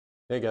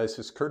Hey guys,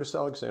 it's Curtis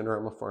Alexander.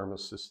 I'm a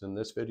pharmacist. In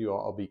this video,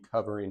 I'll be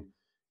covering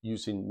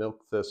using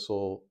milk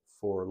thistle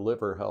for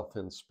liver health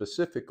and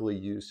specifically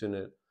using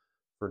it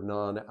for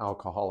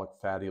non-alcoholic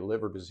fatty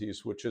liver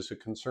disease, which is a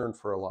concern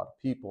for a lot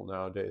of people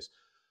nowadays.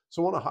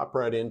 So I want to hop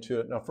right into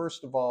it. Now,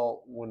 first of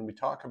all, when we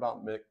talk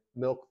about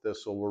milk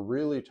thistle, we're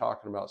really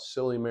talking about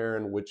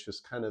silymarin, which is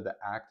kind of the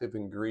active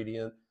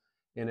ingredient,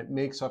 and it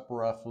makes up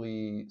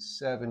roughly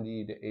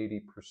 70 to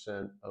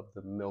 80% of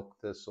the milk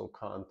thistle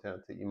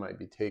content that you might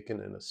be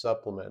taking in a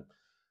supplement.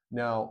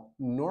 Now,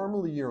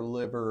 normally your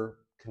liver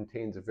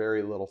contains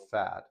very little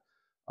fat.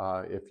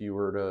 If you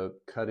were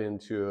to cut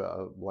into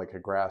like a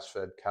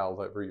grass-fed cow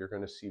liver, you're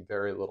going to see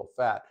very little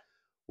fat.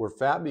 Where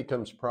fat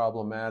becomes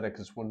problematic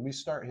is when we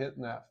start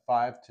hitting that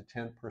 5 to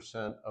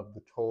 10% of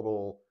the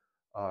total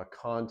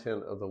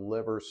content of the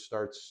liver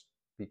starts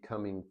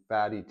becoming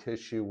fatty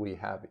tissue, we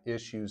have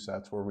issues.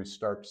 That's where we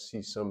start to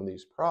see some of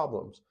these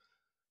problems.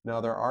 Now,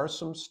 there are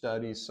some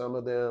studies, some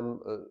of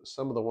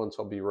the ones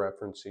I'll be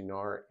referencing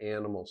are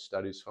animal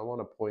studies. So I want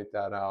to point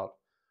that out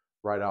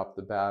right off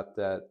the bat,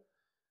 that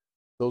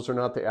those are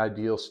not the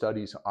ideal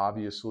studies.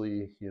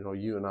 Obviously,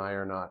 you and I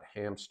are not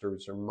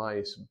hamsters or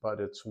mice,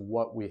 but it's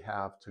what we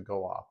have to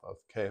go off of.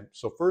 Okay,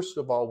 so first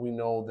of all, we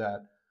know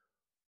that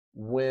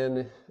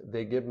when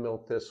they give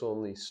milk thistle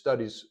in these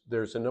studies,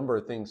 there's a number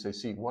of things they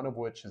see, one of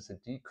which is a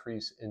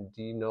decrease in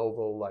de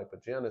novo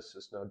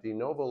lipogenesis. Now, de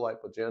novo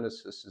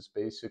lipogenesis is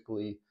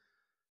basically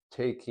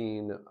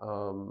taking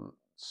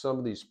some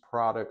of these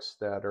products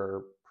that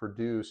are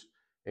produced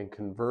and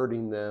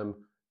converting them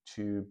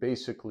to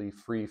basically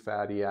free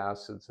fatty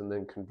acids and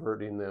then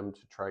converting them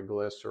to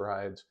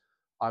triglycerides.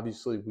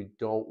 Obviously, we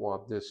don't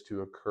want this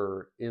to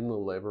occur in the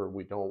liver.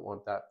 We don't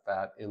want that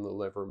fat in the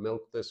liver.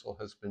 Milk thistle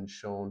has been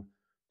shown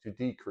to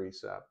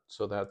decrease that,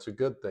 so that's a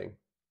good thing.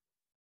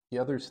 The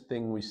other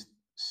thing we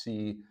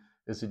see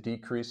is a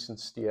decrease in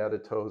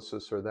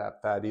steatosis, or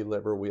that fatty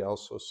liver. We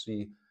also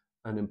see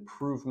an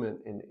improvement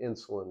in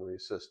insulin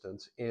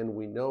resistance, and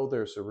we know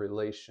there's a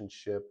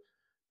relationship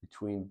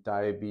between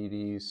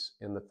diabetes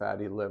and the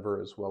fatty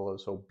liver, as well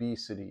as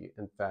obesity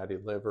and fatty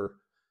liver,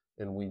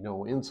 and we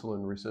know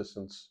insulin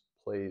resistance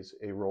plays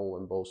a role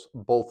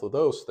in both of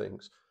those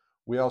things.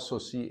 We also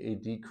see a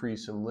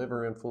decrease in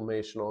liver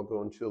inflammation. I'll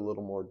go into a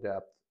little more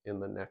depth in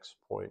the next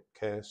point.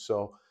 Okay,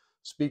 so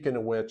speaking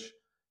of which,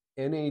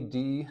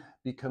 NAD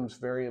becomes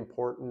very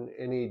important.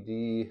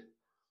 NAD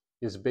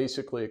is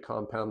basically a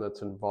compound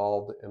that's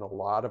involved in a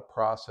lot of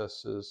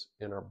processes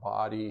in our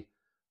body,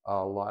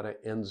 a lot of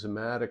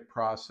enzymatic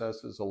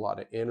processes, a lot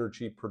of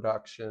energy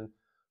production.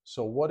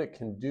 So what it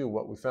can do,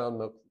 what we found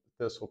milk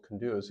thistle can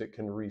do, is it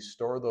can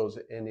restore those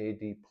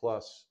NAD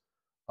plus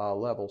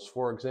levels.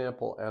 For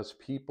example, as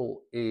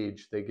people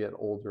age, they get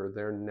older,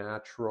 their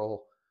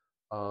natural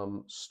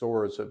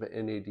stores of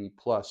NAD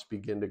plus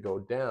begin to go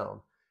down.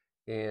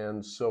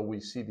 And so we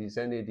see these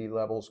NAD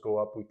levels go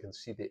up. We can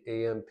see the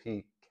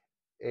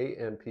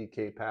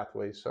AMPK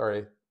pathway,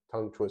 sorry,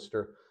 tongue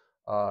twister,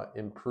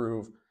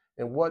 improve.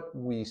 And what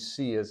we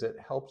see is it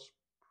helps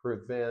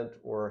prevent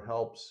or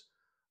helps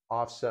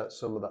offset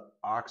some of the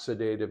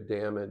oxidative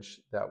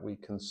damage that we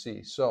can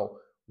see. So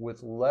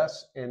with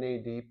less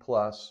NAD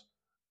plus,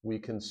 we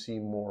can see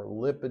more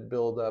lipid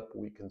buildup.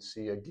 We can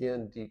see,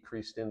 again,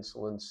 decreased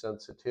insulin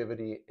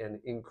sensitivity and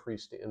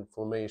increased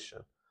inflammation.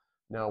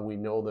 Now, we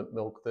know that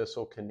milk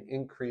thistle can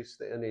increase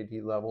the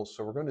NAD levels,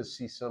 so we're going to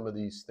see some of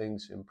these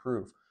things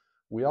improve.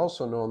 We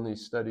also know in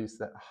these studies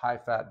that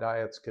high-fat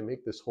diets can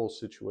make this whole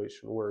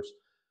situation worse.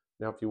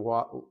 Now, if you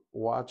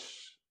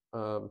watch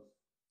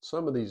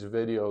some of these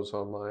videos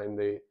online,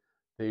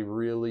 they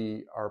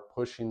really are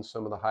pushing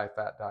some of the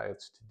high-fat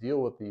diets to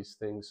deal with these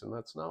things, and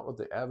that's not what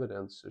the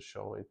evidence is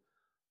showing.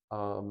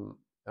 And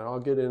I'll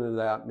get into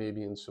that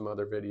maybe in some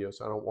other videos.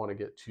 I don't want to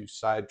get too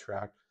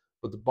sidetracked,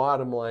 but the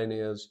bottom line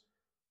is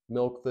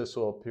milk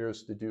thistle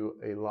appears to do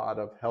a lot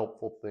of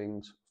helpful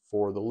things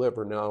for the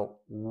liver. Now,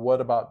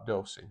 what about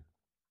dosing?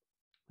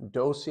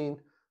 Dosing,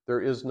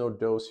 there is no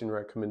dosing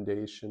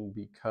recommendation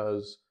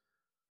because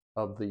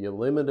of the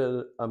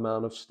limited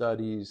amount of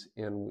studies,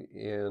 and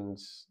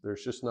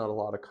there's just not a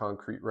lot of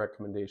concrete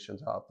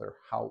recommendations out there.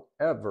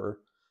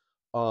 However,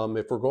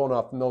 if we're going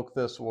off milk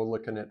thistle, we're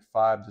looking at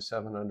 500 to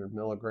 700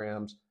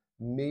 milligrams,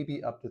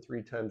 maybe up to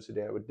 3 times a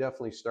day. I would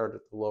definitely start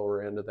at the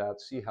lower end of that,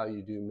 see how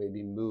you do,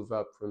 maybe move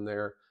up from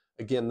there.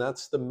 Again,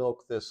 that's the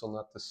milk thistle,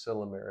 not the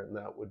silymarin.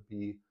 That would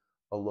be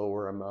a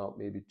lower amount,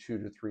 maybe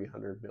 200 to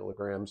 300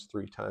 milligrams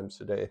 3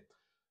 times a day.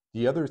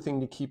 The other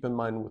thing to keep in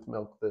mind with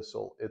milk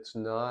thistle, it's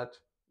not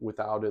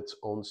without its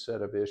own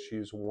set of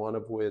issues, one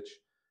of which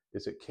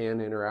is it can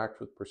interact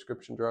with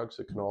prescription drugs.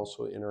 It can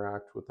also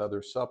interact with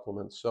other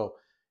supplements. So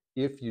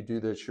if you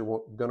do this,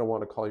 you're going to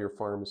want to call your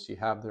pharmacy,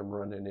 have them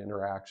run an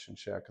interaction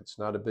check. It's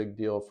not a big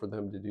deal for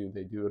them to do.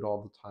 They do it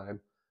all the time.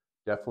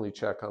 Definitely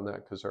check on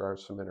that because there are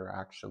some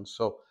interactions.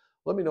 So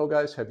let me know,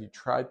 guys, have you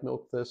tried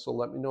milk thistle?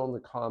 Let me know in the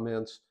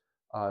comments.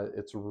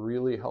 It's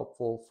really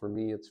helpful for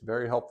me. It's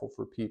very helpful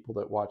for people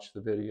that watch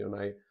the video,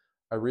 and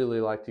I really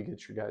like to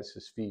get your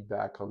guys'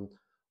 feedback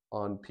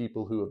on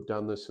people who have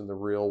done this in the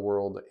real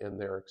world and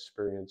their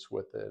experience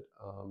with it,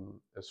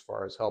 as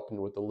far as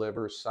helping with the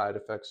liver, side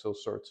effects,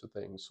 those sorts of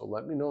things. So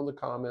let me know in the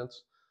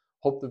comments.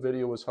 Hope the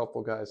video was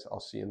helpful, guys.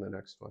 I'll see you in the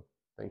next one.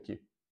 Thank you.